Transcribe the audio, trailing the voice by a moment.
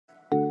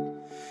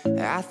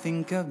I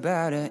think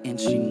about her and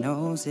she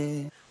knows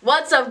it.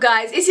 What's up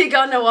guys, it's your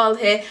girl Nawal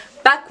here,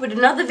 back with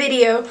another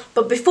video.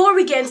 But before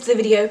we get into the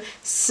video,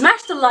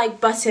 smash the like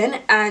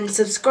button and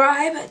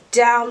subscribe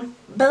down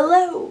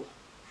below.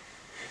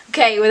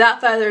 Okay,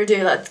 without further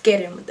ado, let's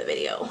get in with the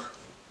video.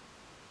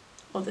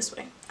 Or this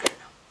way, I don't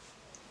know.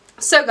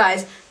 So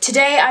guys,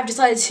 today I've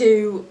decided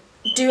to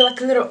do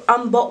like a little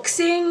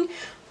unboxing,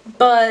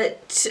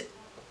 but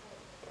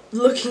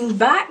looking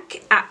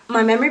back at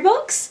my memory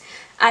box.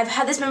 I've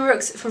had this memory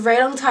box for a very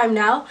long time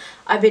now.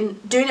 I've been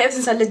doing it ever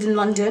since I lived in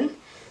London.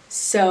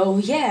 So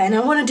yeah, and I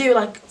want to do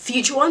like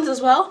future ones as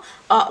well.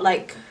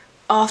 Like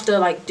after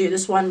like do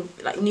this one,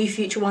 like new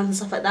future ones and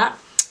stuff like that.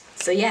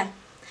 So yeah,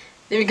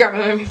 let me grab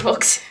my memory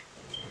box.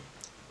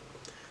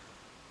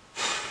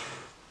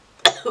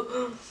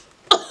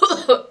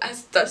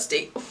 That's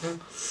dusty.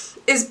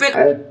 It's been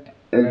Oh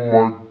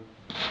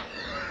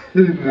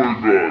my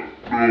god,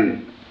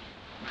 no.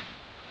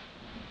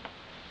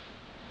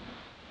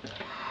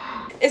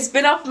 It's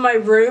been up in my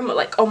room,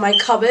 like on my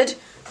cupboard,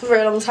 for a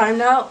very long time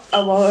now.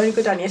 Oh well, I only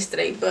got down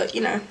yesterday, but you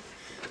know,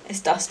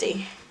 it's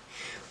dusty.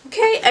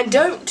 Okay, and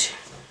don't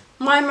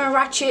mind my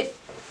ratchet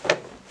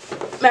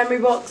memory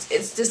box.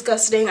 It's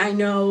disgusting, I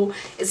know.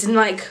 It's in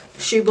like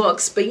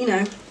shoebox, but you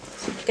know,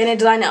 gonna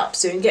design it up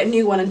soon. Get a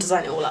new one and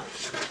design it all up.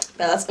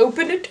 Now let's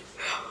open it.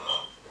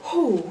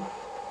 Oh,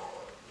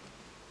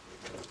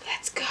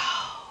 let's go.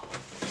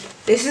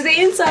 This is the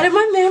inside of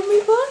my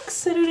memory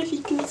box. I don't know if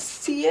you can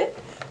see it.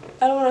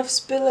 I don't want to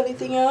spill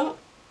anything out.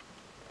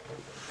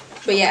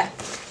 But yeah,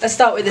 let's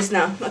start with this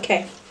now.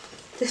 Okay.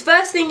 The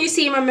first thing you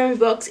see in my memory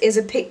box is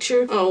a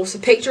picture. Oh, it's a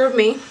picture of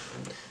me.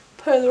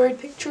 Polaroid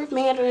picture of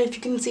me. I don't know if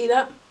you can see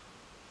that.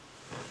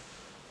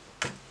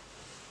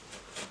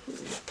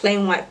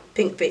 Plain white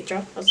pink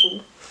picture. That's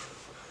all.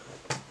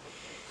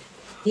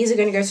 These are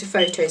going to go to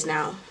photos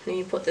now. Let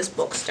me put this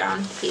box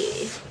down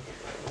here.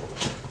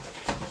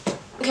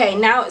 Okay,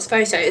 now it's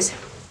photos.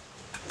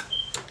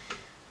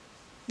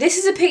 This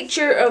is a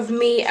picture of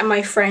me and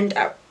my friend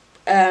at,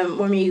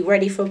 when we were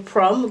ready for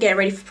prom. We're getting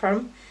ready for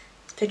prom.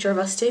 It's a picture of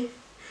us two.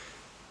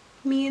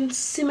 Me and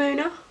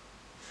Simona.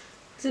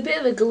 There's a bit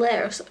of a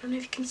glare, so I don't know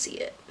if you can see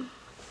it.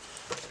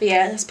 But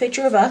yeah, that's a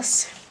picture of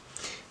us.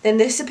 Then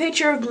this is a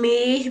picture of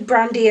me,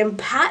 Brandy and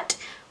Pat.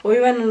 We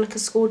went on like a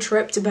school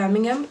trip to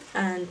Birmingham,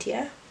 and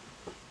yeah.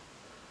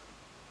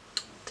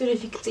 Don't know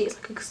if you can see, it's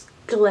like a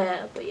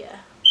glare, but yeah.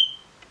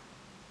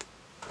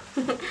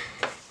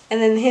 And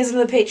then here's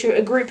another picture,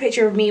 a group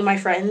picture of me and my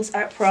friends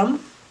at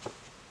prom.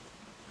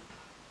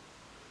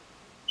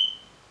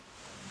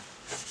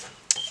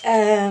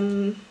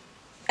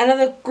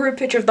 Another group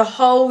picture of the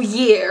whole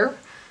year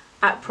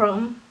at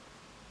prom.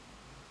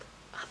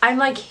 I'm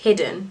like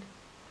hidden.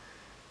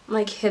 I'm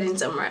like hidden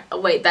somewhere.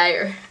 Oh wait,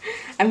 there.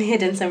 I'm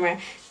hidden somewhere.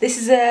 This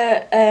is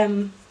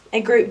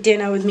a group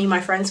dinner with me and my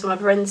friends for my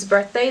friend's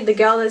birthday. The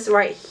girl that's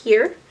right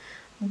here,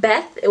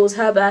 Beth, it was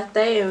her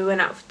birthday and we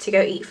went out to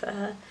go eat for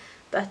her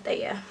birthday,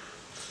 yeah.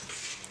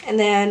 And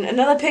then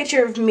another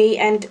picture of me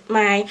and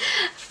my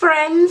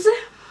friends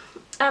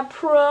at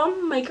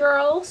prom, my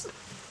girls.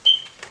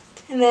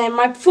 And then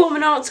my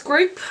performing arts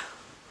group.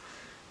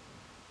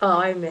 Oh,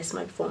 I miss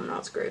my performing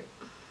arts group.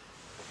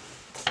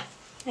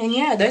 And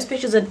yeah, those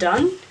pictures are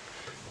done.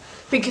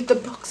 We get the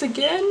box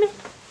again.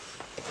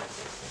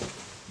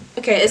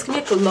 Okay, it's gonna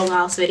be like a long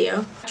ass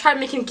video. I tried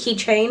making a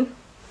keychain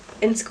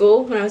in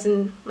school when I was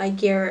in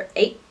like year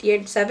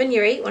 7,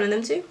 year 8, one of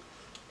them two.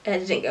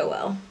 And it didn't go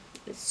well.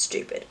 It's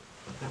stupid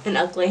and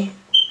ugly.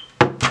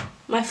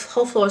 My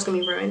whole floor is gonna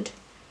be ruined.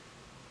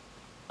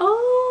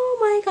 Oh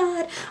my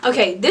god.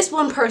 Okay, this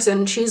one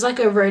person, she's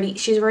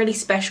really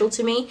special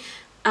to me,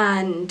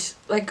 and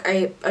like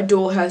I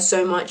adore her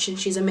so much, and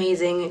she's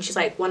amazing, and she's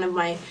like one of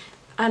my,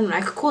 I don't know,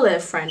 I could call her a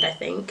friend, I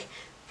think.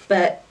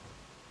 But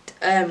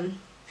her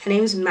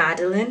name's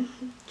Madeline.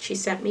 She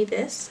sent me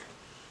this.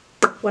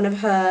 One of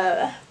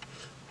her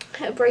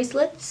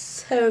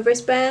bracelets, her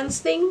wristbands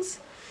things.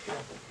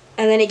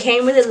 And then it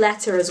came with a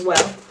letter as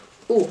well.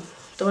 Ooh,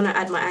 don't want to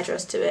add my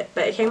address to it,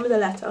 but it came with a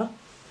letter.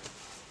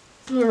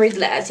 I'm going to read the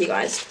letter to you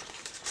guys.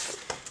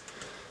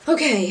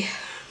 Okay.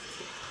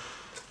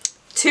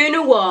 To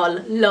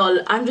Nawal, lol,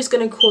 I'm just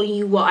going to call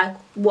you what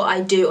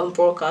I do on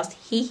broadcast.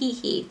 Hee hee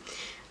hee.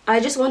 I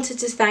just wanted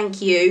to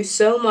thank you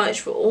so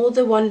much for all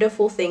the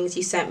wonderful things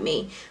you sent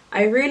me.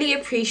 I really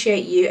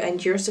appreciate you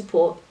and your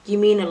support. You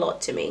mean a lot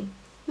to me.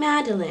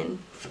 Madeline.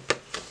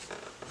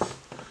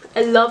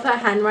 I love her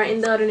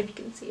handwriting though. I don't know if you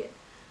can see it,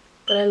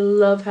 but I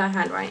love her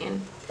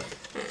handwriting.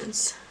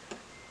 And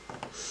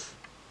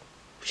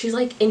she's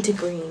like into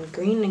green.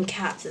 Green and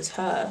cats is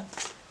her.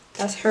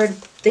 That's her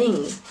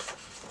thing.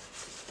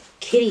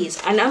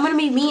 Kitties. And I'm going to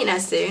be meeting her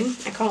soon.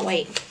 I can't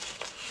wait.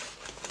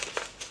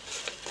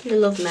 I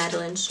love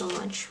Madeline so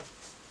much.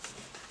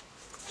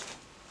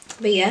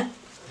 But yeah,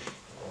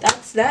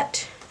 that's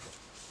that.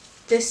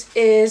 This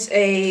is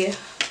a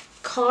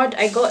card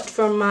I got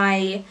from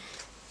my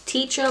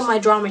teacher, my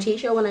drama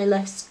teacher, when I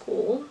left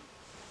school.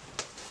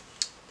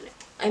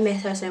 I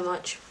miss her so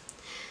much.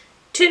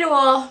 To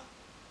Nawal,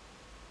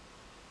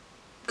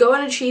 Go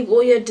and achieve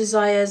all your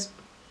desires.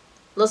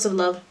 Lots of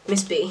love,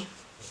 Miss B.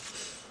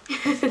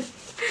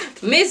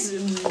 Miss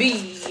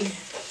B.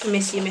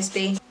 Miss you, Miss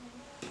B.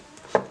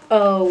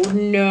 Oh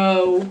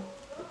no.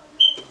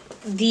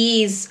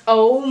 These,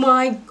 oh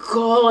my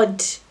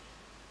god.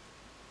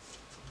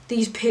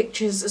 These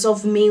pictures is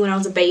of me when I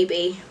was a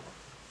baby.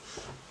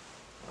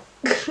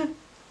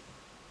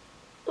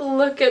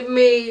 Look at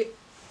me.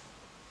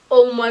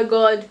 Oh my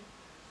god.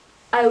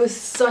 I was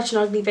such an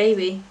ugly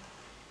baby.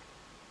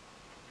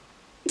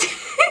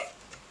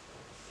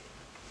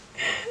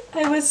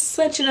 I was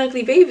such an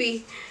ugly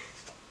baby.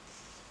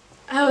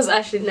 I was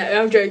actually,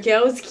 no, I'm joking.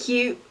 I was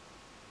cute.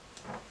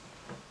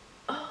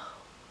 Oh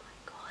my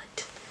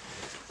god.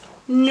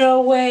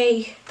 No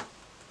way.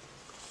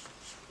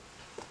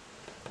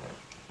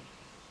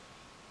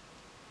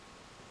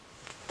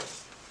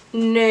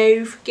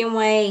 No freaking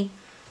way.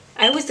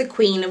 I was the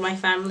queen of my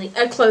family.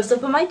 A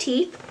close-up of my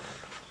teeth.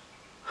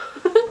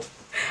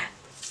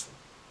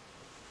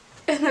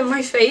 And then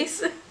my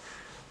face.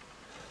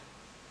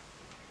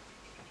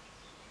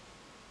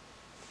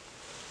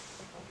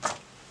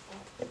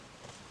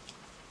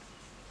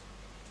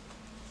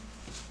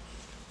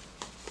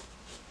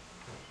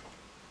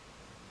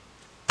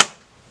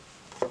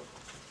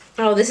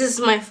 Oh, this is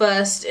my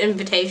first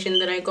invitation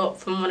that I got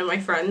from one of my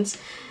friends.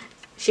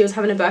 She was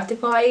having a birthday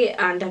party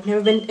and I've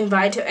never been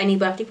invited to any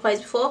birthday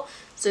parties before.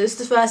 So this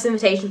is the first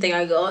invitation thing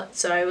I got.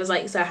 So I was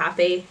like so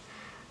happy.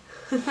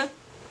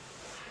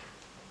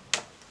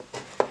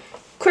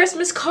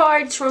 Christmas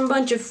cards from a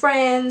bunch of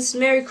friends.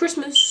 Merry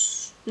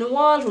Christmas,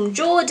 Nawal from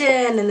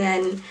Jordan, and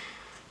then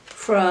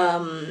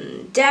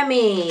from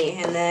Demi,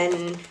 and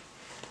then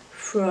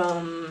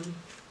from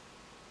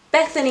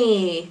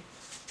Bethany.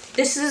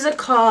 This is a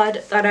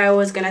card that I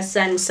was going to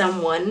send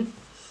someone.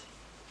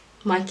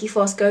 Mikey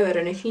Fosco, I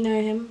don't know if you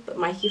know him, but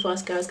Mikey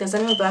Fosco. I was going to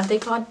send him a birthday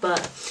card,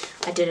 but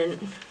I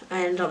didn't.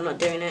 I ended up not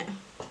doing it.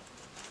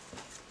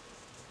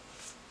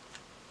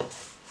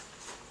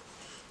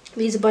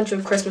 These are a bunch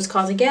of Christmas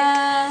cards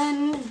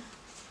again.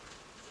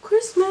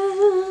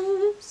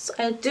 Christmas.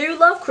 I do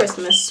love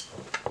Christmas.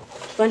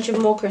 A bunch of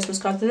more Christmas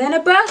cards. And then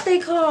a birthday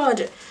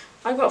card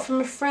I got from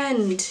a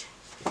friend.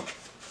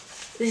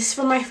 This is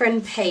from my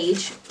friend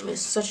Paige.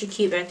 It's such a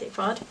cute birthday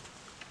card.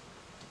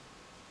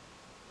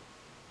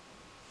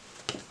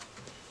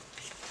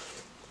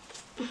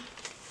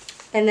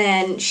 And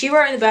then she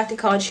wrote in the birthday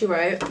card, she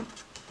wrote,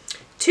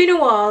 "To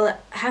Nawal,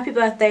 happy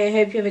birthday, I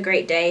hope you have a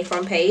great day,"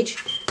 from Paige.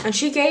 And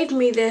she gave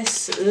me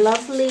this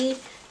lovely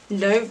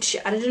note. She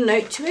added a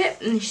note to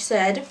it and she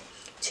said,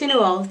 "To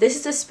Nawal, this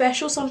is a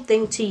special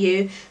something to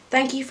you.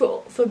 Thank you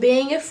for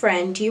being a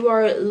friend. You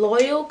are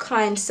loyal,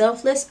 kind,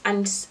 selfless,"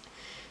 and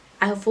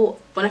I thought,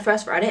 when I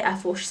first read it, I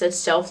thought she said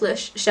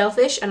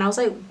selfish, and I was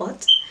like,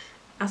 what?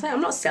 I was like, I'm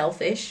not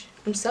selfish,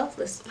 I'm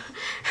selfless.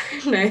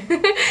 No.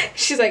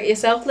 She's like, you're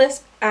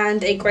selfless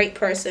and a great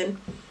person.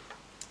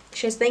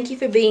 She says, "Thank you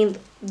for being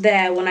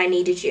there when I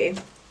needed you."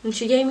 And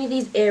she gave me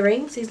these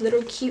earrings, these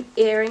little cute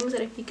earrings. I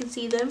don't know if you can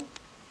see them.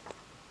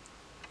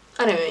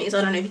 I don't know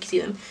if you can see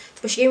them.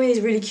 But she gave me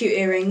these really cute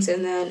earrings,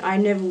 and then I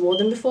never wore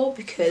them before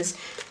because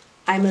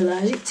I'm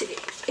allergic to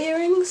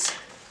earrings.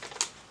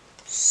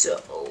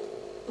 So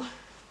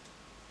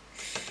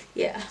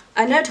yeah,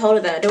 I never told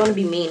her that. I don't want to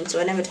be mean, so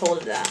I never told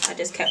her that. I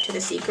just kept it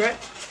a secret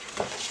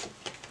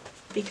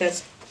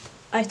because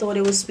I thought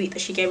it was sweet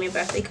that she gave me a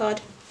birthday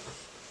card.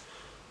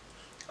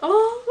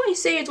 Oh, I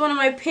say it's one of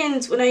my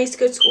pins when I used to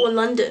go to school in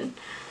London.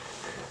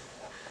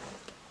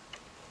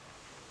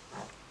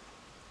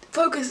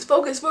 Focus,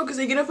 focus, focus.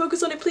 Are you gonna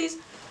focus on it, please?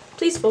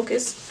 Please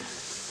focus.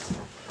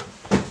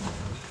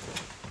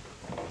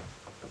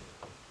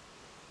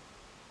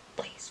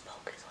 Please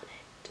focus on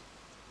it.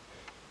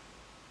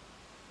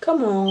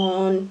 Come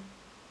on.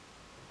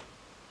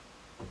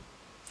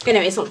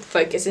 Anyway, it's not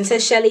focus. It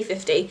says Shelley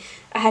 50.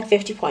 I had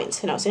 50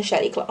 points when I was in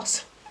Shelley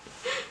class.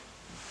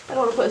 I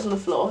don't want to put this on the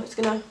floor. It's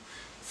gonna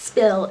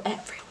spill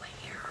everywhere.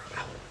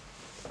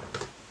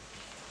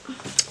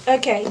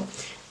 Okay.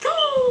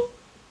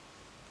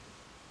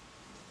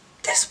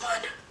 This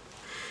one.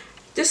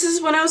 This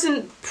is when I was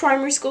in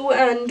primary school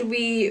and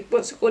we,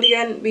 what's it called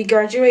again? We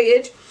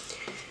graduated.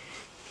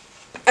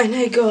 And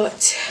I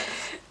got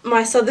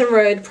my Southern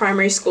Road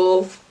primary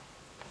school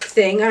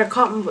thing. I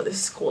can't remember what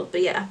this is called,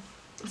 but yeah.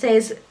 It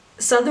says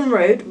Southern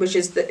Road, which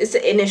is it's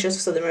the initials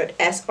for Southern Road,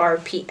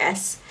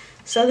 SRPS.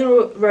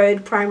 Southern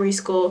Road Primary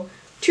School,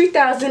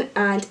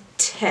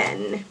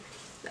 2010.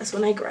 That's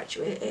when I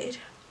graduated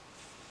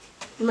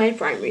in my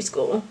primary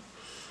school.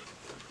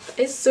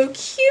 It's so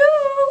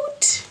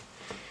cute.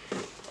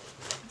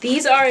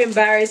 These are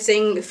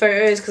embarrassing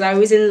photos because I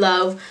was in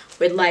love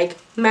with like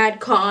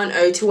Madcon,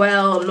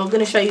 O2L. I'm not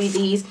going to show you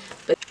these,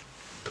 but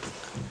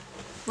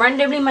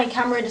randomly my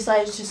camera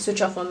decided to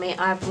switch off on me.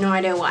 I have no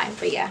idea why,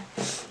 but yeah.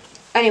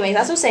 Anyway,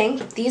 that's what I'm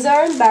saying. These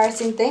are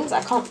embarrassing things.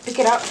 I can't pick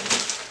it up.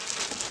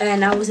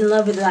 And I was in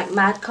love with like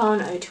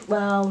Madcon,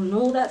 O2L, and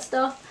all that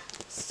stuff.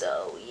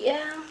 So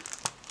yeah.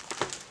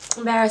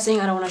 Embarrassing.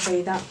 I don't want to show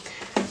you that.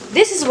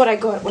 This is what I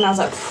got when I was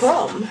at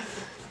prom.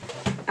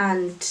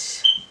 And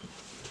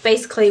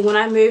basically when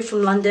I moved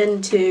from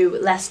London to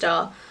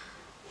Leicester,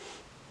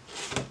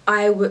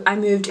 I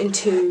moved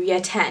into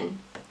year 10.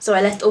 So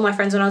I left all my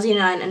friends when I was year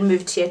 9 and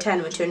moved to year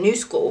 10, went to a new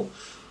school.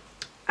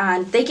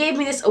 And they gave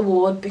me this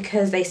award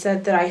because they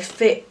said that I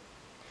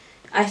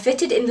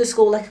fitted in the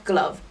school like a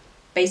glove.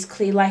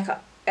 Basically, like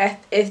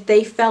if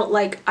they felt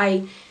like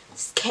I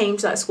came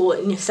to that school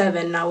in year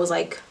 7 and I was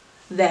like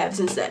there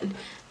since then,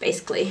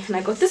 basically. And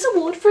I got this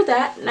award for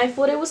that, and I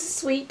thought it was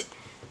sweet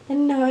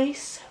and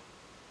nice.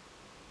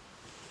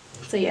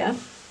 So yeah.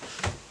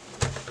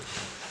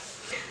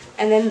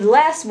 And then the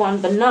last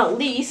one, but not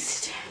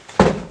least,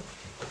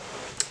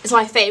 is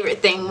my favourite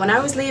thing. When I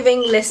was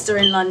leaving Leicester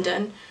in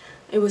London,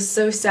 it was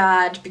so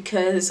sad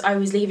because I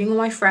was leaving all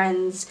my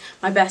friends,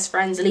 my best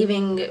friends,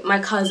 leaving my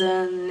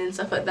cousin and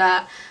stuff like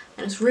that.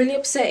 And it's really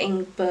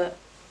upsetting, but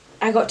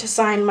I got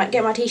to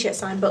get my t-shirt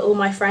signed by all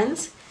my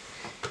friends.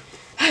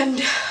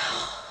 And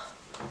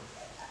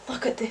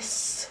look at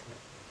this.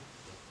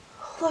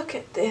 Look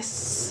at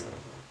this.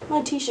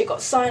 My t-shirt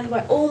got signed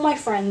by all my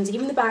friends,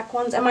 even the back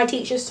ones, and my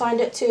teacher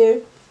signed it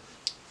too.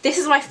 This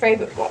is my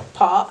favourite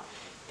part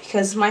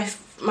because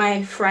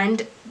my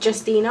friend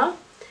Justina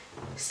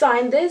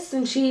signed this,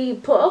 and she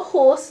put a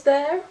horse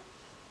there.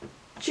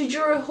 She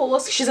drew a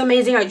horse. She's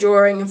amazing at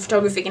drawing and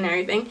photography and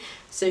everything.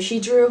 So she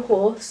drew a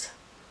horse.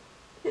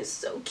 It's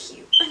so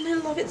cute and I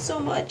love it so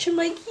much. I'm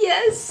like,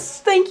 yes,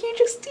 thank you,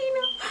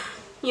 Justina.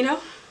 You know?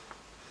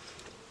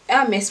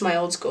 I miss my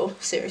old school,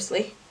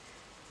 seriously.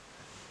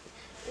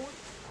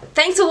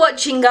 Thanks for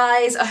watching,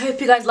 guys. I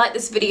hope you guys like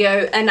this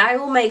video, and I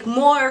will make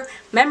more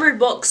memory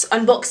box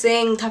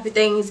unboxing type of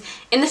things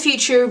in the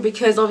future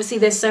because obviously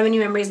there's so many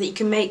memories that you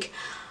can make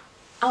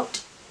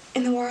out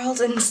in the world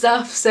and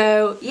stuff.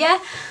 So yeah,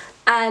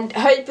 and I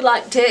hope you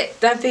liked it.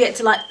 Don't forget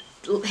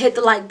to hit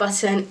the like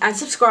button and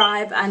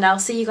subscribe, and I'll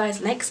see you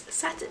guys next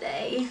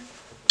Saturday.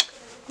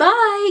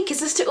 Bye.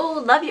 Kisses to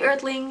all. Love you,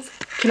 earthlings.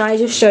 Can I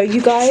just show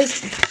you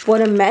guys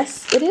what a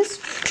mess it is?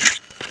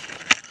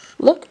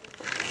 Look.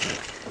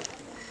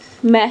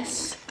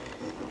 Mess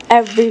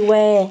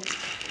everywhere.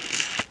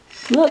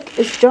 Look,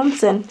 it's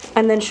Johnson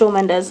and then Shawn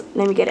Mendes.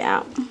 Let me get it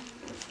out.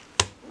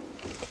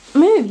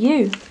 Move,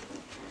 you.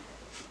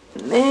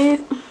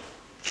 Move.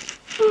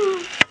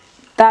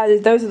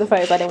 Those are the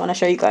photos I didn't want to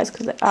show you guys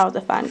because I was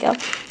a fangirl.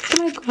 Look at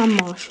my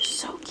grandma. She's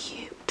so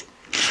cute.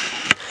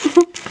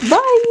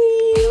 Bye.